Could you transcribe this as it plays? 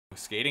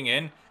skating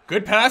in.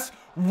 Good pass.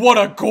 What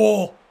a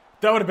goal!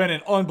 That would have been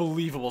an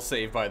unbelievable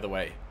save, by the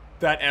way.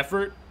 That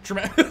effort.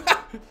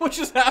 What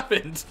just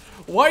happened?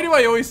 Why do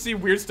I always see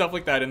weird stuff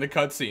like that in the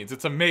cutscenes?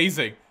 It's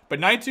amazing. But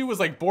 9-2 was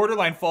like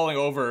borderline falling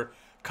over,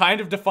 kind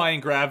of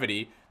defying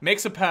gravity,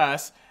 makes a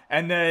pass,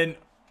 and then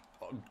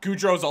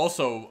Goudreau's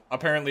also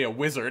apparently a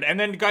wizard, and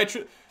then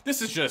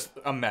this is just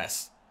a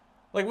mess.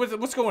 Like,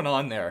 what's going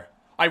on there?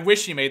 I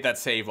wish he made that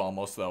save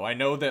almost, though. I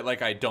know that,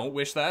 like, I don't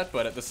wish that,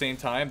 but at the same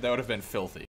time, that would have been filthy.